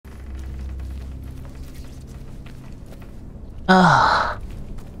Ah.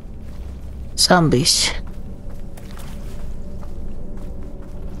 Zombies.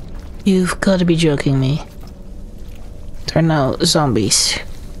 You've got to be joking me. They're now zombies.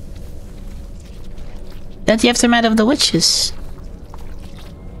 That's the aftermath of the witches.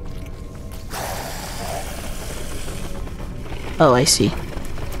 Oh, I see.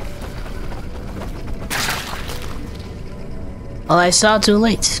 Well, I saw too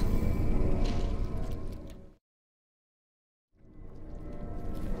late.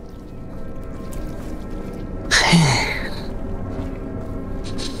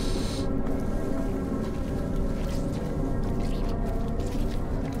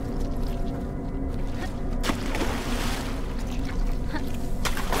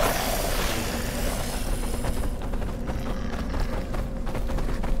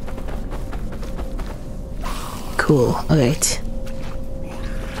 Cool, alright.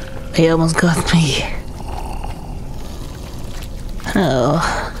 He almost got me. Oh.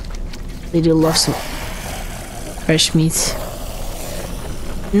 They do love some fresh meat.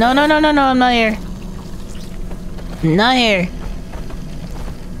 No, no, no, no, no, I'm not here. I'm not here.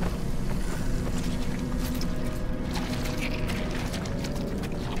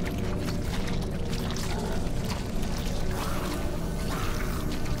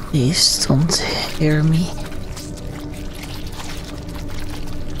 Please don't hear me.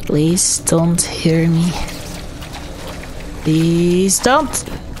 Please don't hear me. Please don't.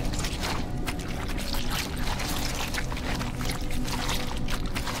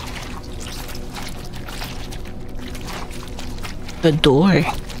 The door.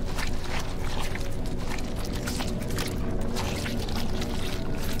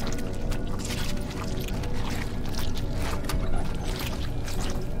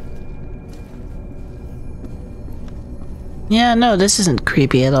 Yeah, no, this isn't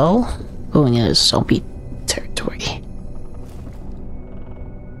creepy at all. Going into zombie territory.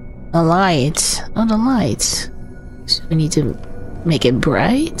 The lights. Oh, the lights. So we need to make it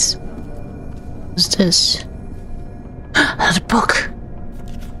bright? What's this? Another book.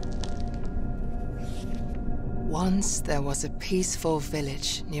 Once there was a peaceful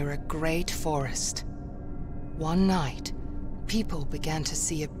village near a great forest. One night, people began to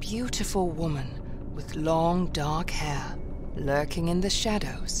see a beautiful woman with long dark hair lurking in the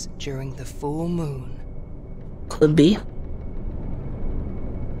shadows during the full moon. Could be.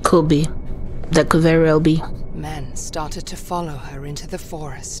 Could be. That could very well be. Men started to follow her into the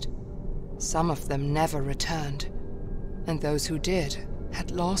forest. Some of them never returned, and those who did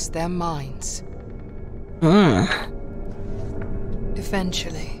had lost their minds.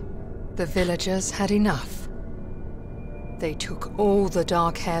 Eventually, the villagers had enough. They took all the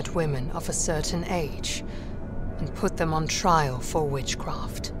dark-haired women of a certain age and put them on trial for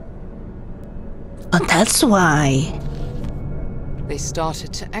witchcraft. But that's why. They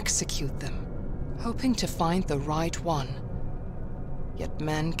started to execute them, hoping to find the right one. Yet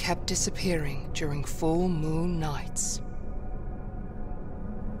men kept disappearing during full moon nights.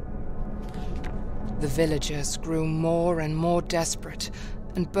 The villagers grew more and more desperate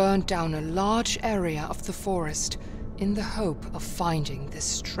and burned down a large area of the forest in the hope of finding this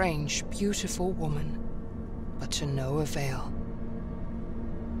strange, beautiful woman, but to no avail.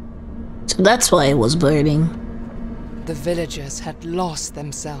 So that's why it was burning. The villagers had lost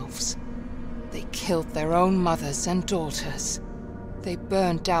themselves. They killed their own mothers and daughters. They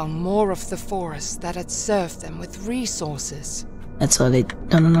burned down more of the forest that had served them with resources. That's why they...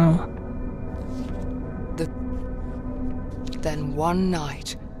 No. Then one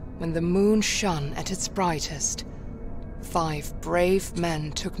night, when the moon shone at its brightest, 5 brave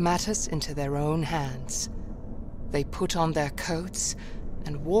men took matters into their own hands. They put on their coats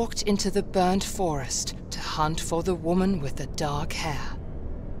and walked into the burnt forest to hunt for the woman with the dark hair.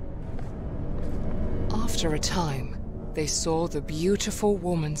 After a time, they saw the beautiful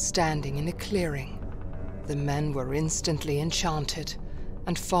woman standing in a clearing. The men were instantly enchanted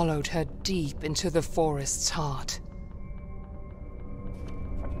and followed her deep into the forest's heart.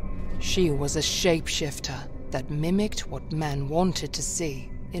 She was a shapeshifter that mimicked what men wanted to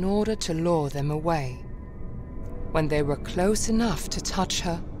see in order to lure them away. When they were close enough to touch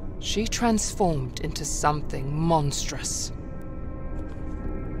her, she transformed into something monstrous.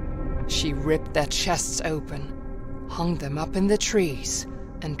 She ripped their chests open, hung them up in the trees,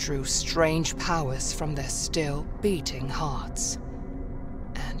 and drew strange powers from their still beating hearts.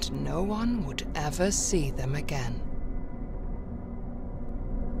 And no one would ever see them again.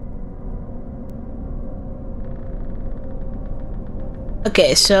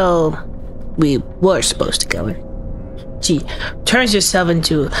 Okay, so we were supposed to go. She turns herself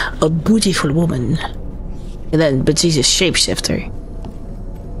into a beautiful woman. And then, but she's a shapeshifter.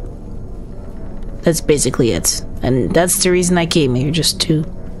 That's basically it. And that's the reason I came here, just to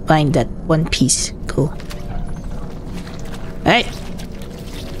find that one piece. Cool. Alright.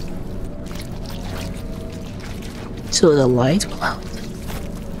 So the light will out.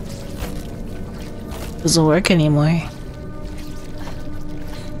 Doesn't work anymore.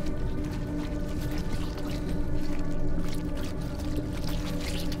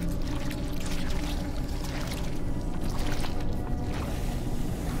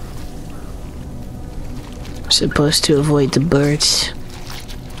 Supposed to avoid the birds.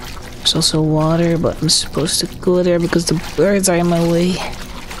 There's also water, but I'm supposed to go there because the birds are in my way.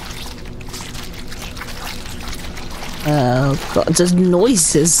 Oh god, there's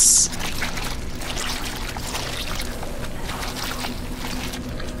noises.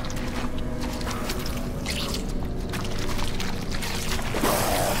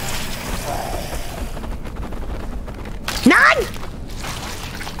 None!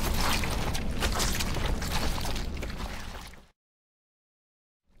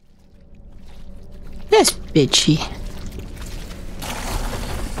 That's bitchy.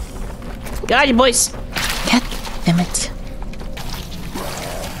 Got you, boys. God damn it.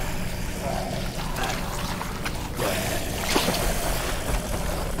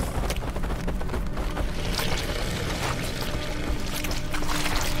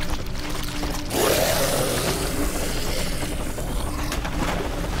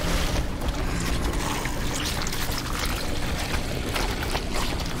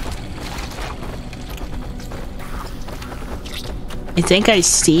 I think I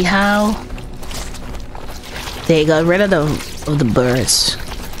see how they got rid of the birds,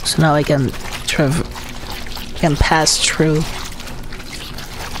 so now I can pass through.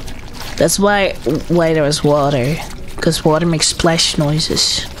 That's why there was water, because water makes splash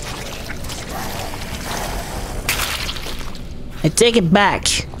noises. I take it back.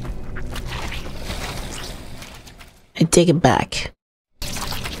 I take it back.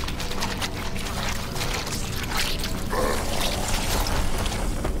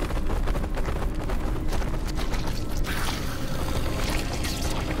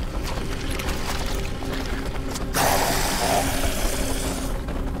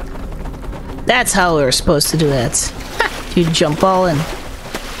 That's how we were supposed to do that. You jump all in.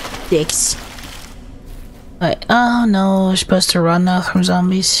 Dicks. Right. Oh no, we're supposed to run now from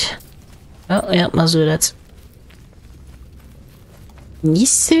zombies. Oh, yeah, let's do that.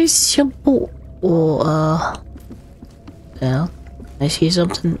 Mr. Simple. Oh, well, I see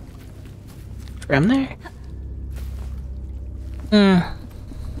something from there.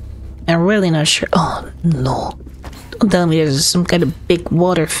 I'm really not sure. Oh no. Don't tell me there's some kind of big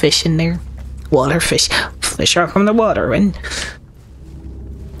water fish in there. Water fish. Fish are from the water, and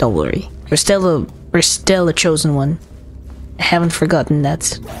don't worry. We're still the chosen one. I haven't forgotten that.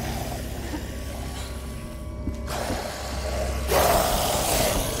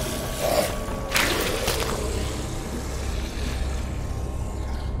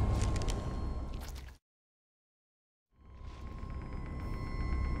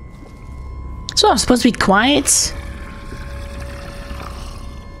 So I'm supposed to be quiet?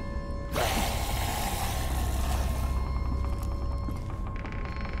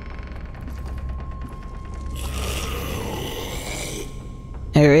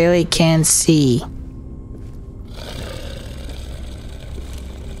 I really can't see.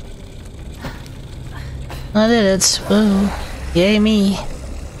 I did it. Whoa. Yay me.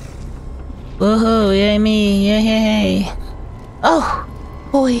 Woohoo, yay me. Yay. Oh,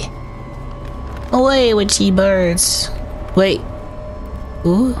 boy. Away with ye birds. Wait.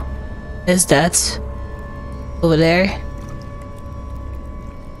 Who is that? Over there?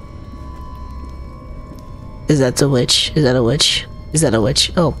 Is that a witch? Is that a witch? Is that a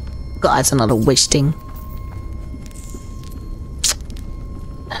witch? Oh, God, it's another witch thing.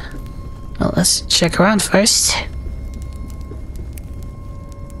 Well, let's check around first.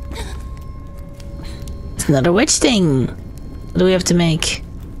 It's another witch thing. What do we have to make?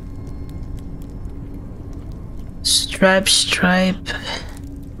 Stripe.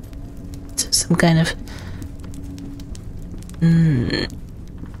 Some kind of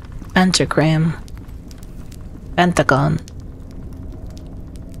pentagram. Pentagon.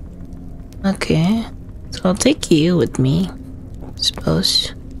 Okay, so I'll take you with me,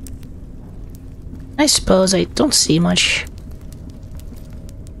 suppose. I suppose I don't see much.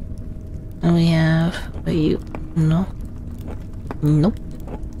 And we have you. No. Nope.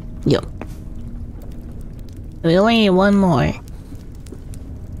 Yep. We only need one more.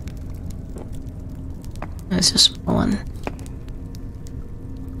 That's a small one.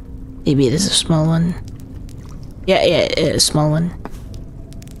 Maybe it is a small one. Yeah, small one.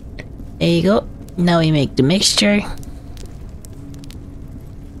 There you go. Now we make the mixture.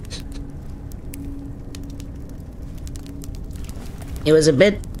 It was a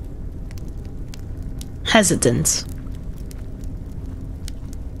bit hesitant.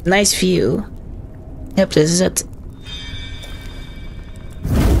 Nice view. Yep, this is it.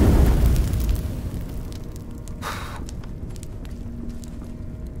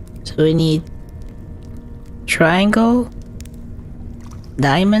 So we need triangle,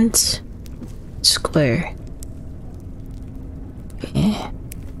 diamond, square. Okay.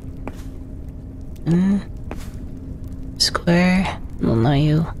 Square. Well, not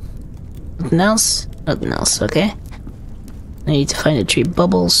you. Nothing else? Nothing else, okay. I need to find the 3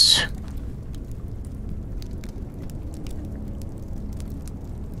 bubbles.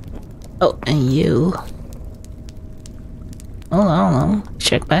 Oh, and you. Oh, I don't know.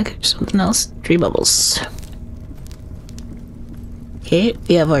 Check back. Something else. 3 bubbles. Okay,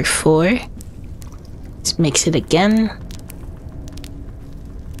 we have our 4. Let's mix it again.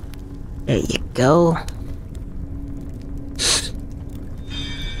 There you go.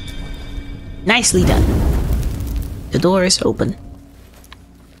 Nicely done. The door is open.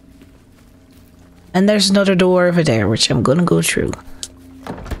 And there's another door over there, which I'm gonna go through.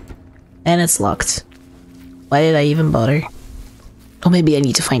 And it's locked. Why did I even bother? Oh, maybe I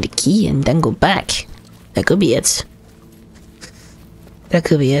need to find a key and then go back. That could be it. That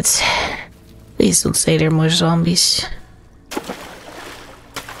could be it. Please don't say there are more zombies.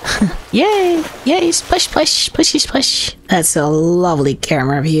 Yay! Yay! Splash, splash, splashy, splash. That's a lovely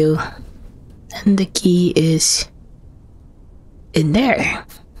camera view. And the key is in there.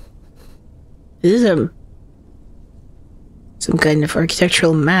 This is some kind of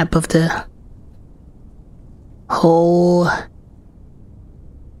architectural map of the whole,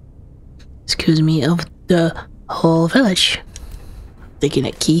 excuse me, of the whole village. Taking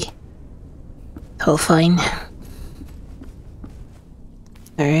a key. All fine.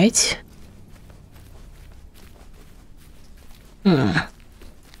 Alright.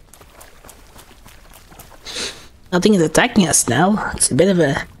 Nothing is attacking us now. It's a bit of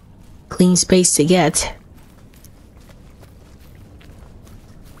a clean space to get.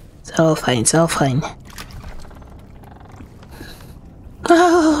 It's all fine, it's all fine.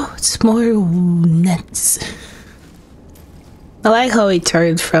 Oh, it's more nets. I like how he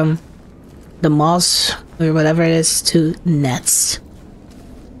turned from the moss or whatever it is to nets.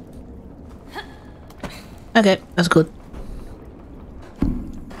 Okay, that's good.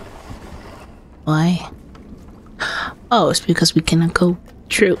 Why? Oh, it's because we cannot go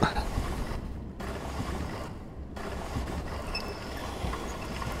through.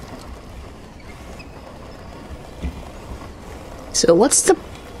 So what's the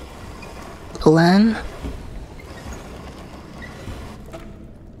plan?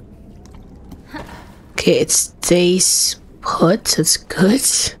 Okay, it stays put. That's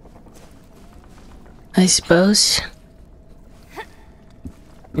good, I suppose.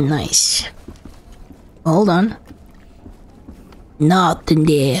 Nice. Hold on. Nothing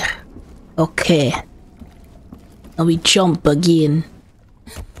there. Okay. Now we jump again.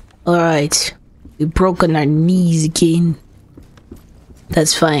 Alright. We've broken our knees again.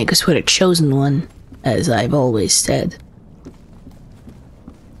 That's fine, because we're the chosen one, as I've always said.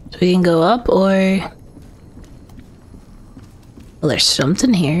 So we can go up, or... Well, there's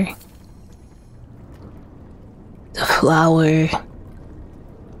something here. The flower.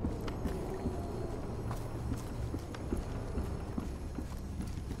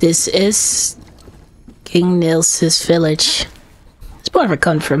 This is King Nils' village. It's more of a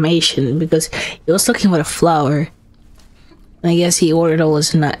confirmation because he was looking for a flower. I guess he ordered all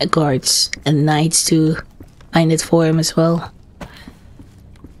his guards and knights to find it for him as well.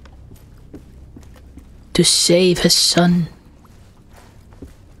 To save his son.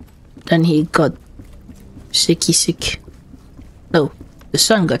 Then he got sick. No, the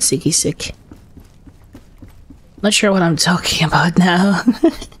son got sick. Not sure what I'm talking about now.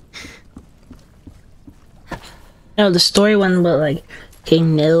 No, the story one about like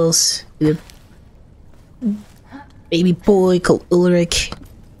King Nils, the baby boy called Ulrich,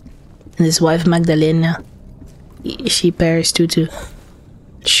 and his wife Magdalena. She perished due to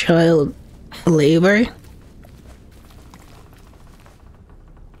child labor.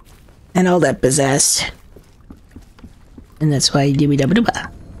 And all that possessed. And that's why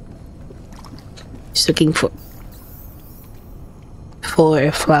Dibby-Dabba-Dubba. He's looking for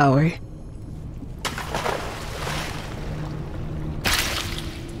a flower.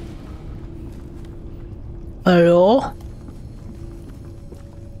 Hello?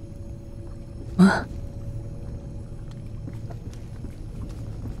 What?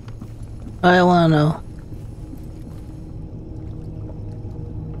 I wanna know.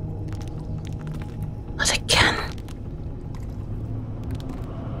 Not again.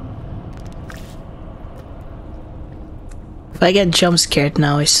 If I get jump scared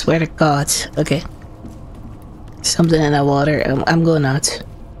now, I swear to God. Okay. Something in that water. I'm going out.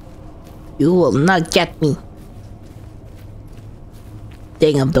 You will not get me.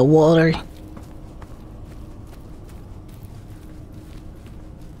 Dig up the water.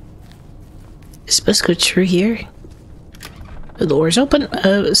 Is supposed to go through here? The door's open.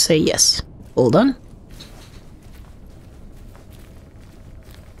 Say yes. Hold on.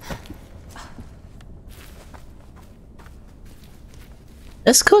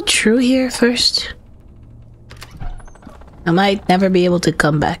 Let's go through here first. I might never be able to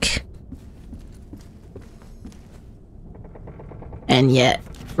come back. And yet,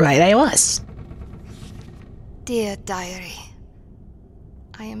 right I was. Dear diary,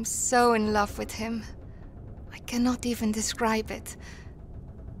 I am so in love with him. I cannot even describe it.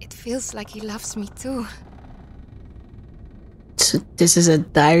 It feels like he loves me too. So this is a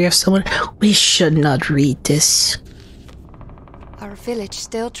diary of someone? We should not read this. Our village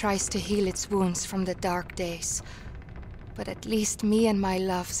still tries to heal its wounds from the dark days. But at least me and my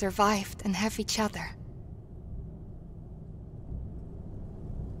love survived and have each other.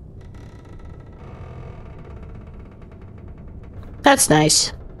 That's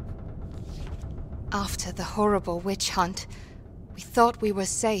nice. After the horrible witch hunt, we thought we were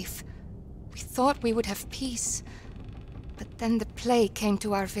safe. We thought we would have peace. But then the plague came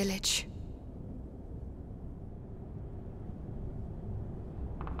to our village.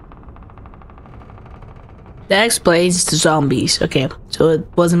 That explains the zombies. Okay, so it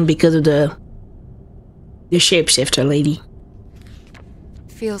wasn't because of the shapeshifter lady.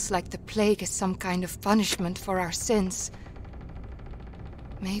 Feels like the plague is some kind of punishment for our sins.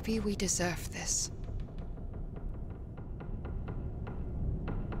 Maybe we deserve this.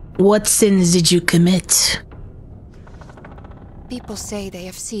 What sins did you commit? People say they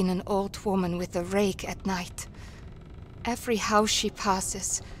have seen an old woman with a rake at night. Every house she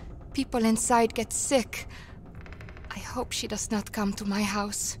passes, people inside get sick. I hope she does not come to my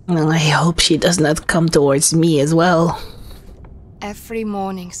house. Well, I hope she does not come towards me as well. Every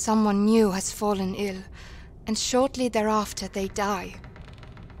morning someone new has fallen ill, and shortly thereafter they die.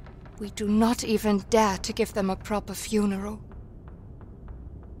 We do not even dare to give them a proper funeral.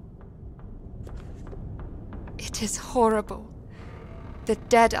 It is horrible. The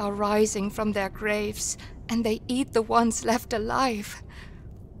dead are rising from their graves, and they eat the ones left alive.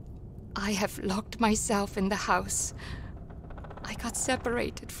 I have locked myself in the house. I got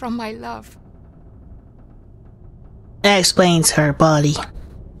separated from my love. That explains her body.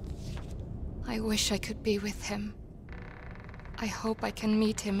 I wish I could be with him. I hope I can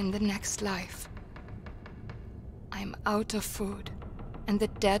meet him in the next life. I'm out of food, and the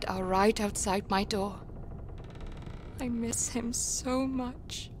dead are right outside my door. I miss him so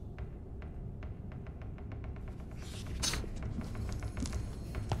much.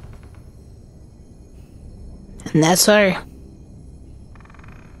 And that's her.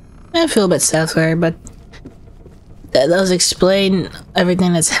 I feel a bit sad for her, but that does explain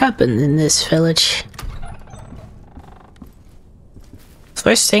everything that's happened in this village.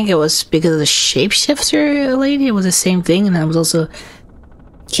 First thing it was because of the shapeshifter lady, it was the same thing, and that was also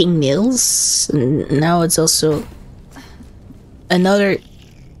King Nils, and now it's also another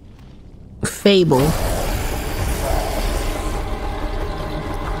fable.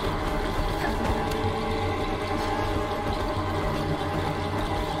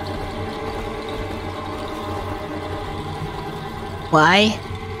 Why?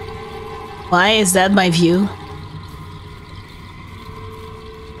 Why is that my view?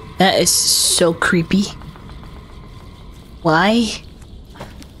 That is so creepy. Why?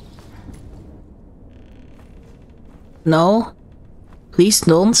 No. Please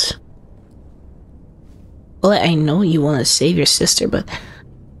don't. Well, I know you want to save your sister, but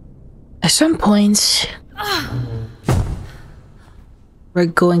at some point we're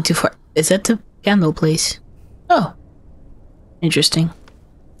going too far. Is that the candle place? Oh. Interesting.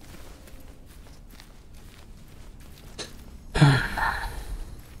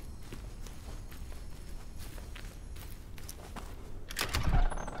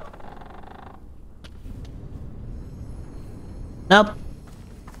 Nope.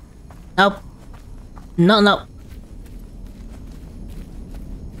 Nope. No, no.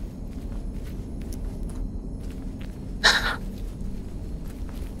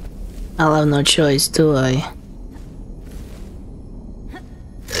 I'll have no choice, do I?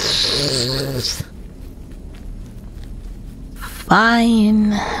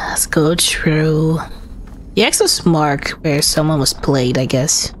 Fine. Let's go through the access mark where someone was played, I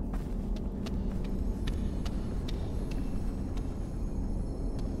guess.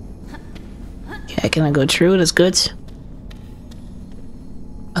 Okay, can I go through? That's good.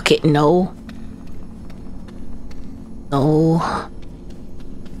 Okay, no. No.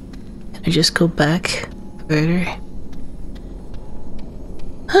 Can I just go back further?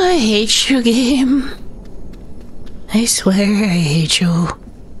 I hate you, game. I swear I hate you.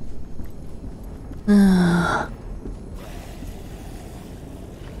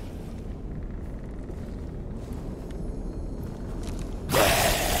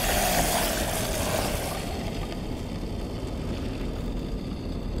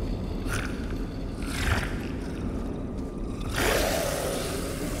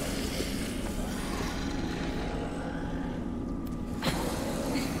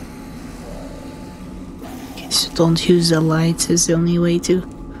 So don't use the lights is the only way to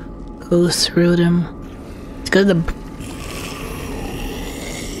go through them. It's good to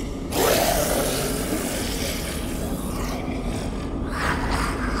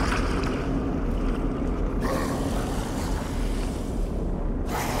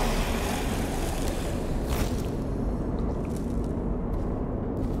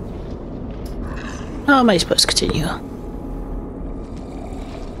how am I supposed to continue?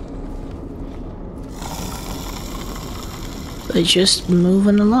 By just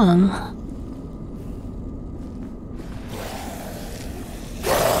moving along.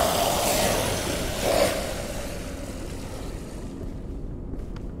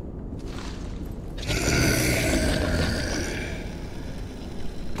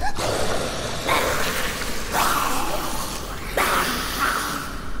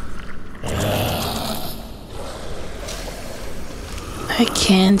 I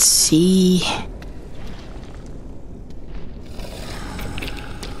can't see.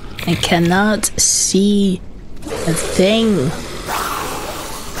 I cannot see a thing.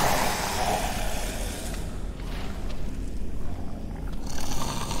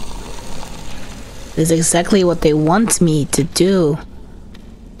 This is exactly what they want me to do.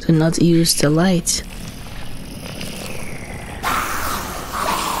 To not use the light.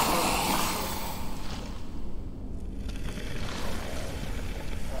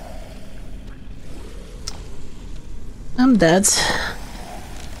 I'm dead.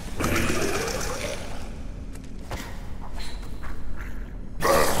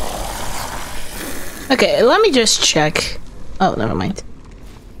 Okay, let me just check. Oh, never mind.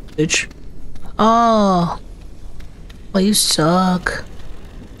 Bitch. Oh. Oh, you suck.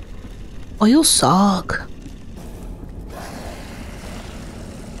 Oh, you suck.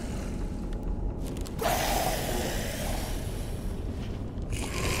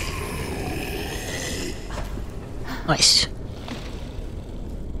 Nice.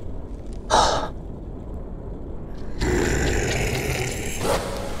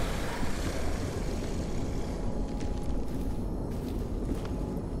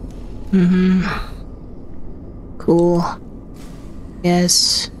 Cool.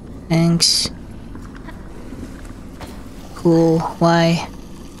 Yes. Thanks. Cool. Why?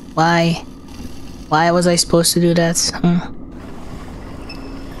 Why? Why was I supposed to do that?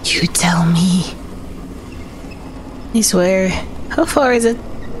 You tell me. I swear. How far is it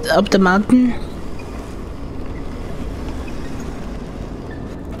up the mountain?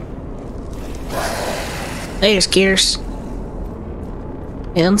 Later, skeeters.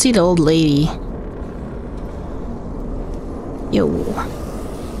 I don't see the old lady. Yo.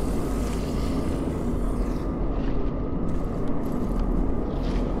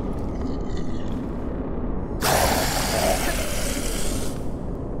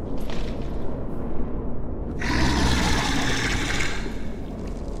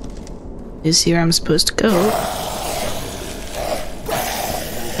 Is here I'm supposed to go?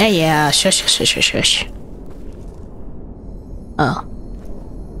 Yeah, shush, shush, shush, shush. Oh.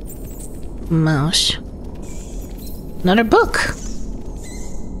 Mouse. Another book.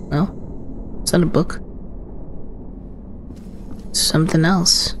 No, it's not a book. It's something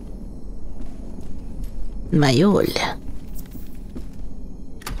else. Mayol.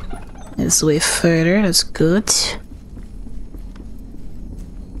 It's way further. That's good.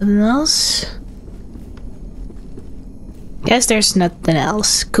 Nothing else? Guess there's nothing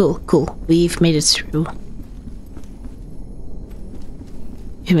else. Cool, cool. We've made it through.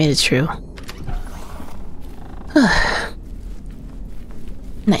 We made it through.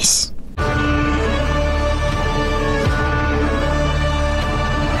 Nice.